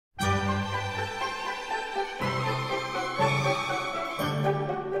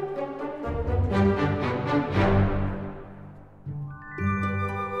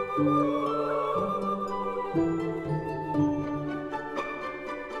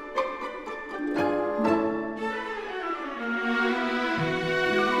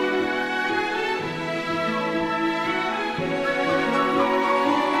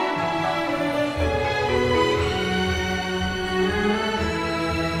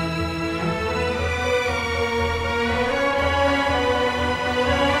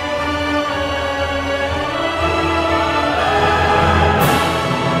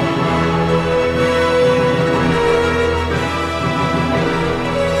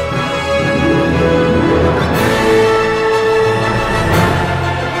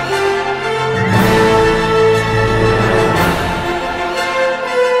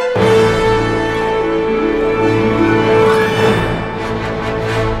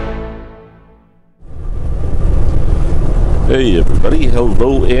Hey everybody,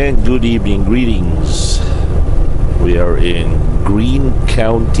 hello and good evening, greetings. We are in Greene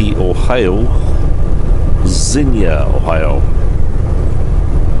County, Ohio, Xenia, Ohio.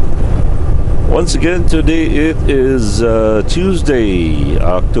 Once again, today it is Tuesday,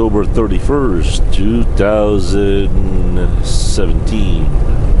 October 31st,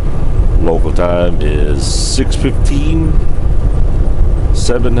 2017. Local time is 6:15,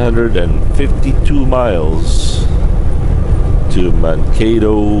 752 miles to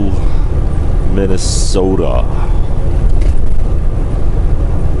Mankato, Minnesota.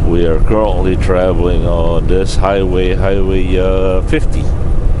 We are currently traveling on this highway 50.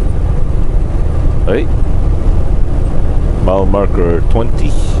 Right? Mile marker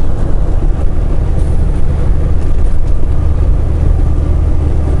 20.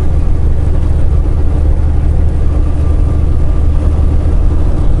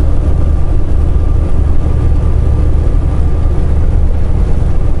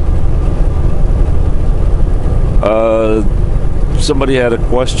 Somebody had a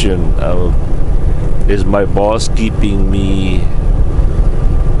question. Is my boss keeping me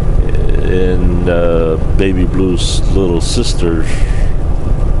in Baby Blue's little sister,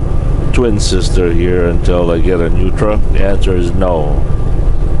 twin sister here until I get a new truck? The answer is no.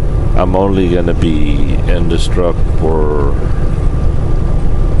 I'm only going to be in this truck for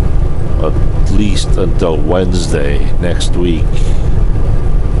at least until Wednesday next week.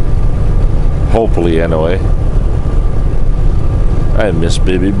 Hopefully, anyway. I miss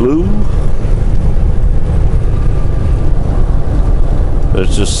Baby Blue.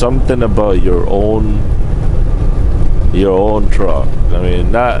 There's just something about your own truck. I mean,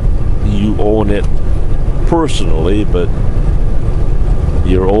 not you own it personally, but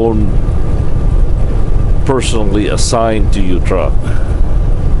your own personally assigned to your truck.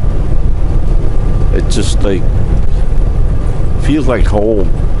 It just like feels like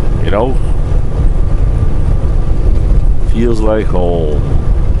home, you know? Feels like home.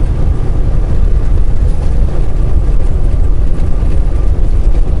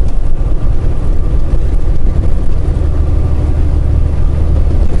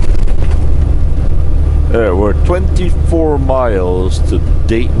 There, we're 24 miles to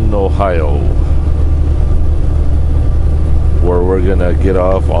Dayton, Ohio, where we're gonna get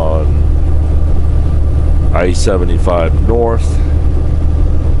off on I-75 North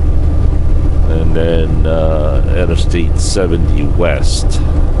and then Interstate 70 West.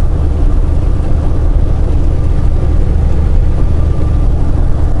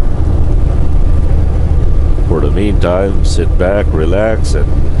 For the meantime, sit back, relax, and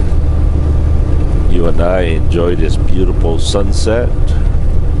you and I enjoy this beautiful sunset.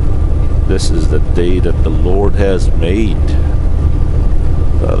 This is the day that the Lord has made.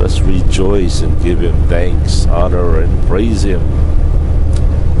 Let's rejoice and give Him thanks, honor, and praise Him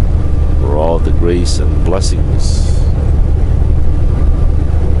for all the grace and blessings.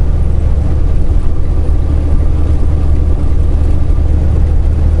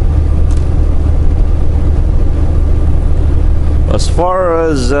 As far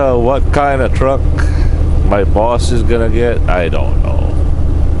as what kind of truck my boss is gonna get, I don't know.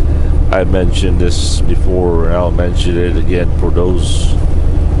 I mentioned this before and I'll mention it again for those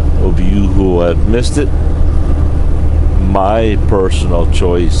of you who have missed it. My personal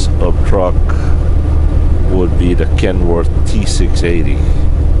choice of truck would be the Kenworth T680.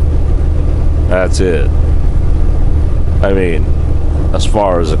 That's it. I mean, as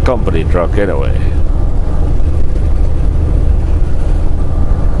far as a company truck anyway.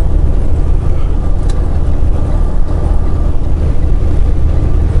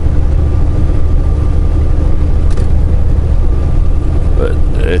 But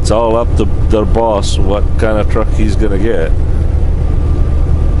it's all up to the boss what kind of truck he's gonna get.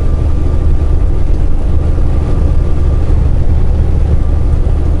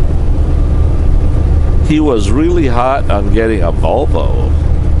 He was really hot on getting a Volvo,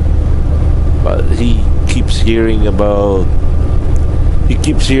 but he keeps hearing a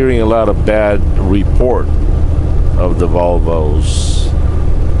lot of bad report of the Volvos.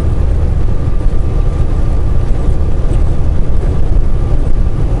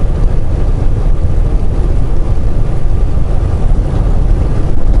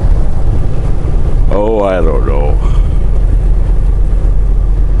 Oh, I don't know.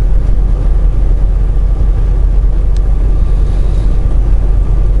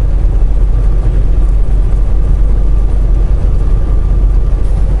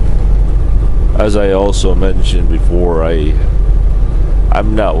 As I also mentioned before,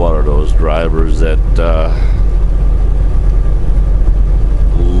 I'm not one of those drivers that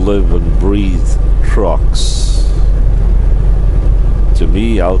live and breathe trucks. To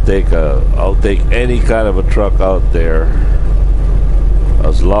me, I'll take any kind of a truck out there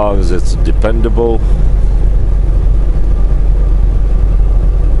as long as it's dependable,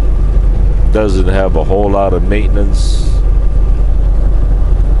 doesn't have a whole lot of maintenance,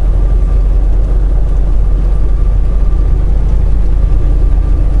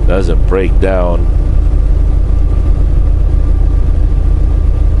 doesn't break down.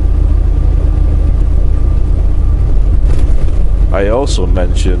 I also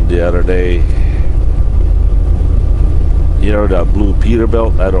mentioned the other day, you know, that blue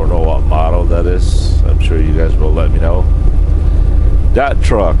Peterbilt. I don't know what model that is. I'm sure you guys will let me know. That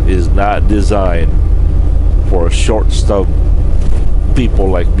truck is not designed for short stub people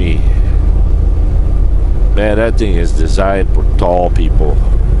like me. Man, that thing is designed for tall people.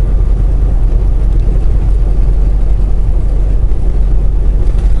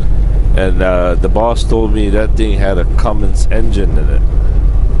 And the boss told me that thing had a Cummins engine in it.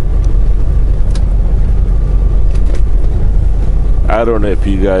 I don't know if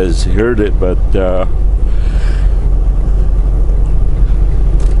you guys heard it, but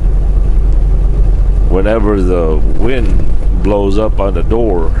whenever the wind blows up on the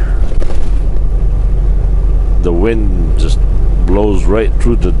door, the wind just blows right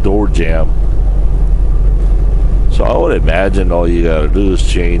through the door jamb. So I would imagine all you gotta do is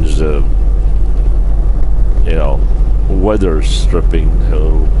change the, you know, weather stripping,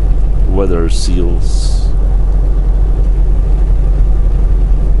 weather seals.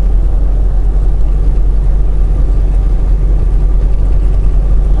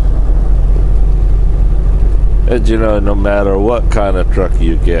 And you know, no matter what kind of truck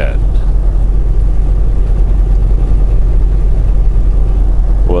you get,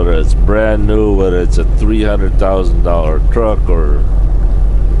 whether it's brand new, whether it's a $300,000 truck or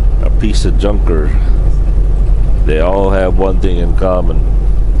a piece of junker, they all have one thing in common.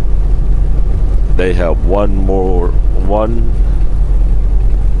 They have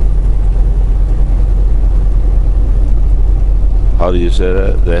how do you say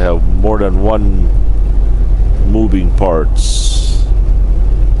that? They have more than one moving parts,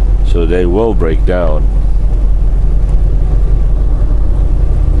 so they will break down.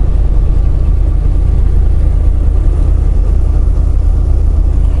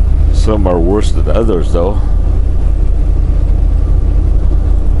 Some are worse than others, though.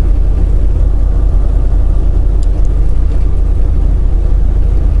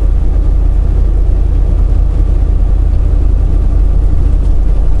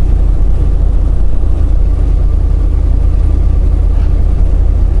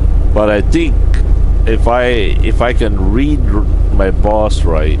 But I think if I can read my boss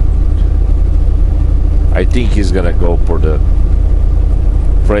right, I think he's gonna go for the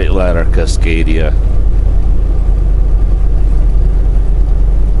Freightliner Cascadia.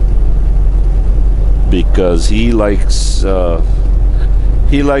 Because he likes the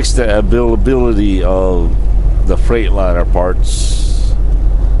availability of the Freightliner parts,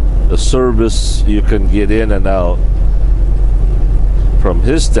 the service you can get in and out. From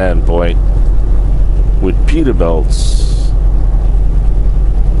his standpoint, with Peterbilts,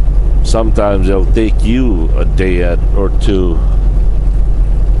 sometimes it'll take you a day or two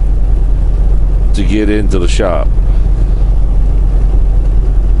to get into the shop.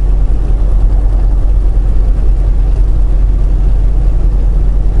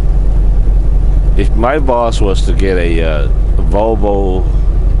 If my boss was to get a Volvo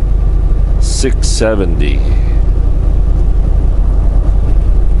 670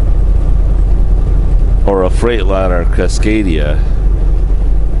 or a Freightliner Cascadia,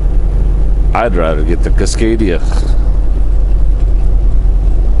 I'd rather get the Cascadia.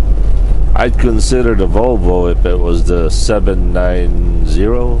 I'd consider the Volvo if it was the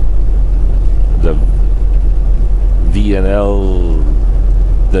 790, the VNL,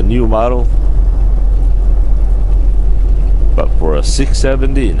 the new model. But for a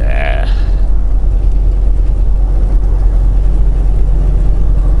 670, nah.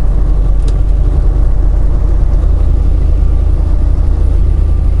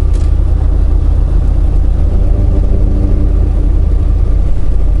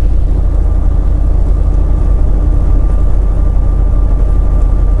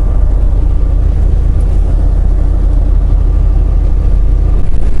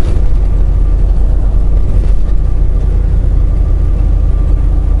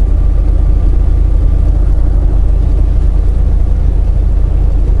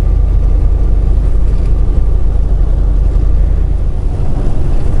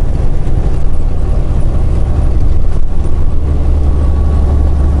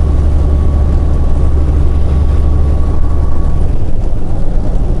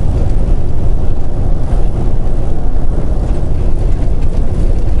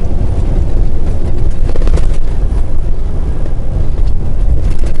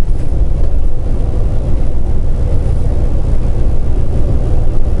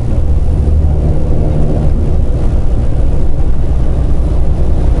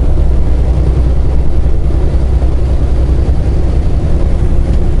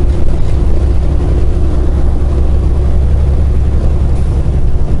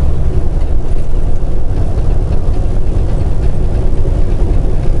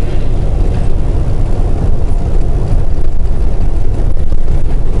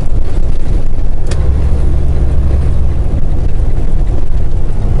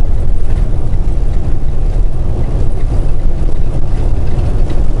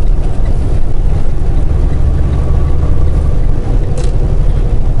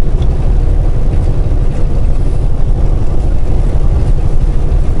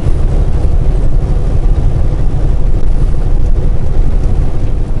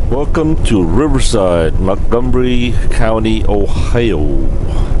 Welcome to Riverside, Montgomery County, Ohio.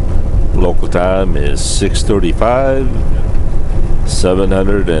 Local time is 6:35.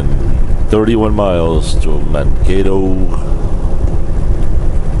 731 miles to Mankato,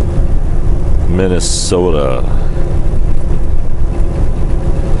 Minnesota.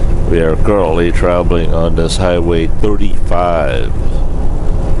 We are currently traveling on this Highway 35.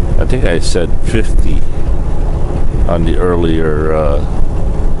 I think I said 50 on the earlier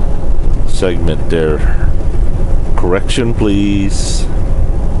segment there. Correction, please.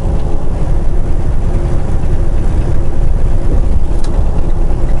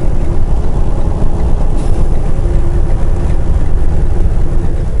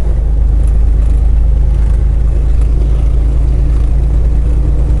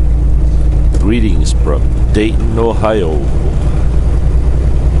 Greetings from Dayton, Ohio.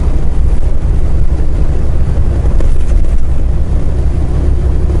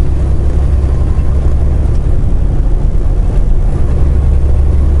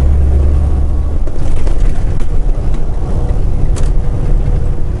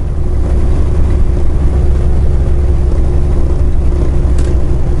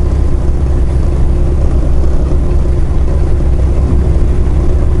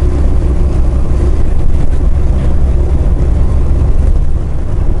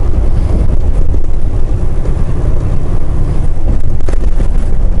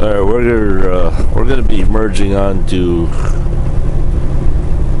 We're going to be merging onto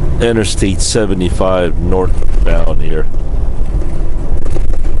Interstate 75 northbound here.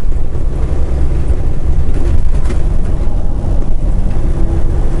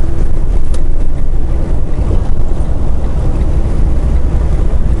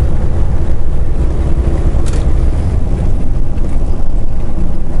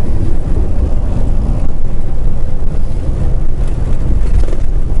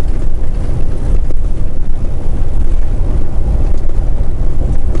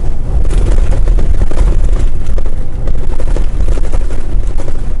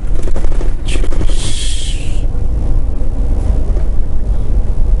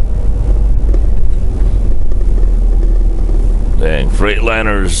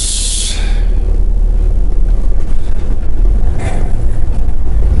 Freightliners.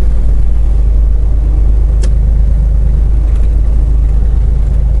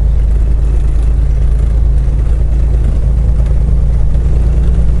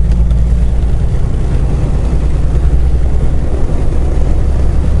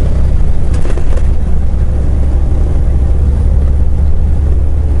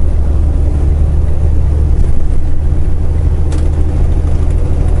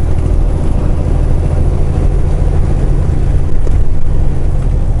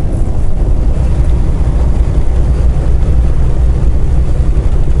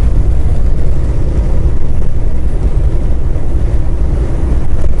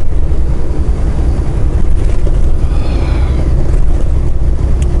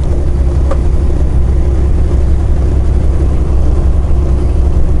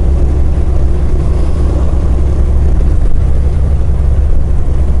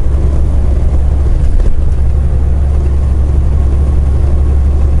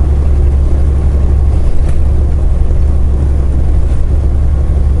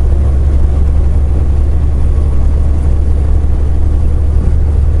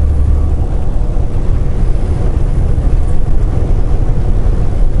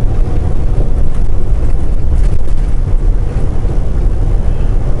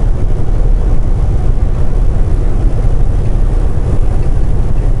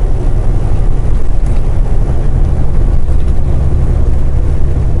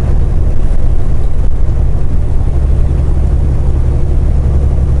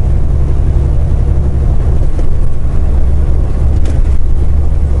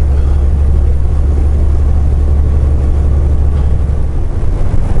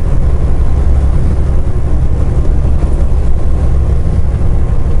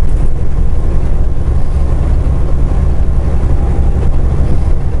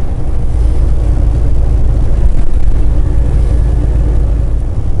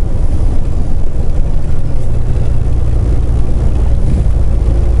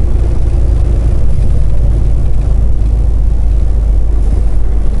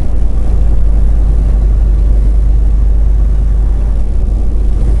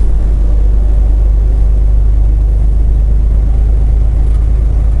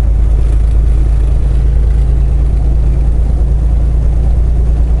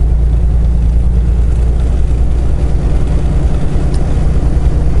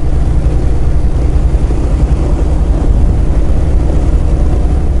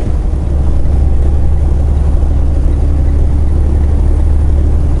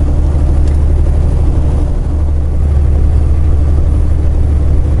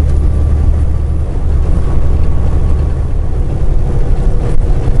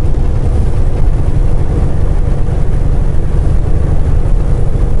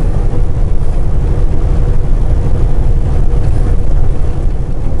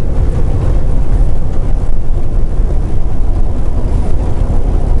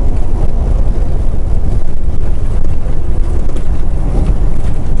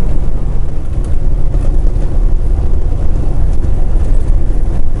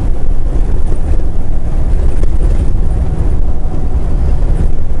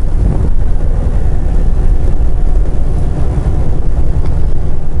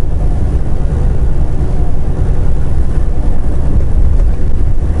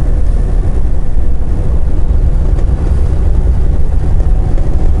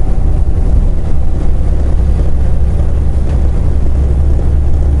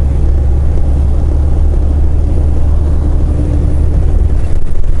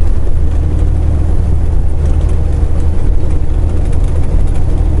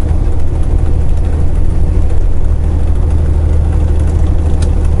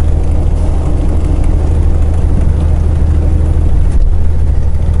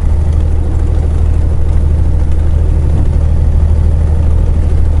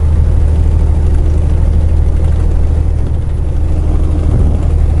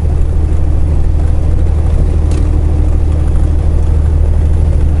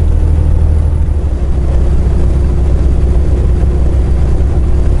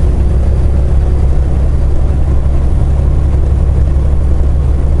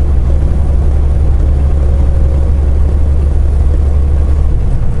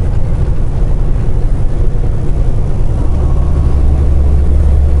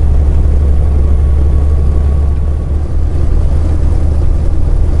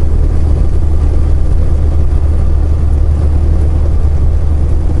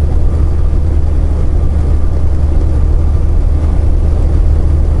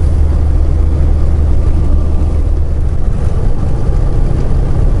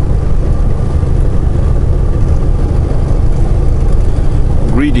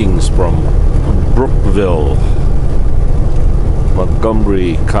 from Brookville,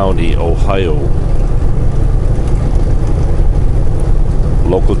 Montgomery County, Ohio.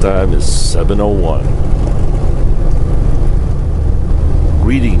 Local time is 7:01.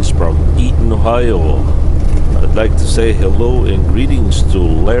 Greetings from Dayton, Ohio. I'd like to say hello and greetings to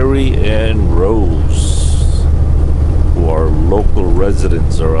Larry and Rose, who are local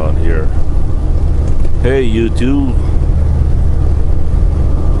residents around here. Hey, you two.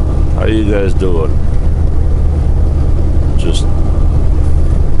 How you guys doing? Just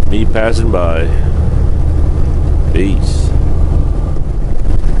me passing by. Peace.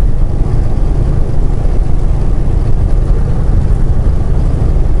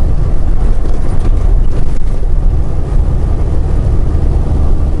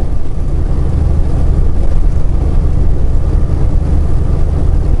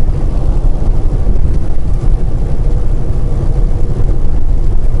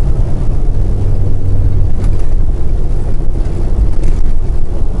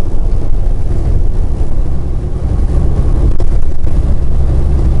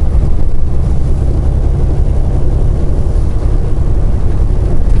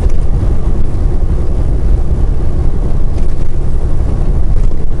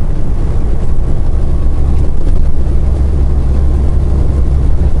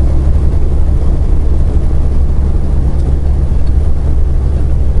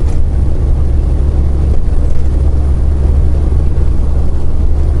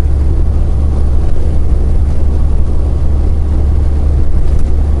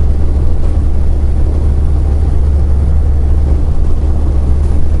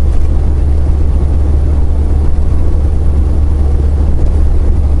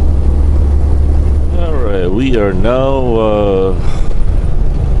 We are now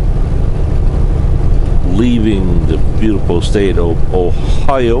leaving the beautiful state of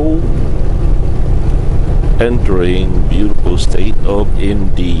Ohio, entering beautiful state of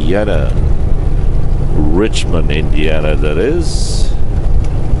Indiana, Richmond, Indiana, that is.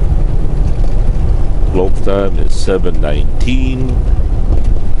 Local time is 7:19.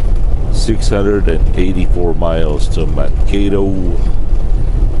 684 miles to Mankato,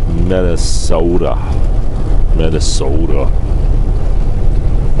 Minnesota.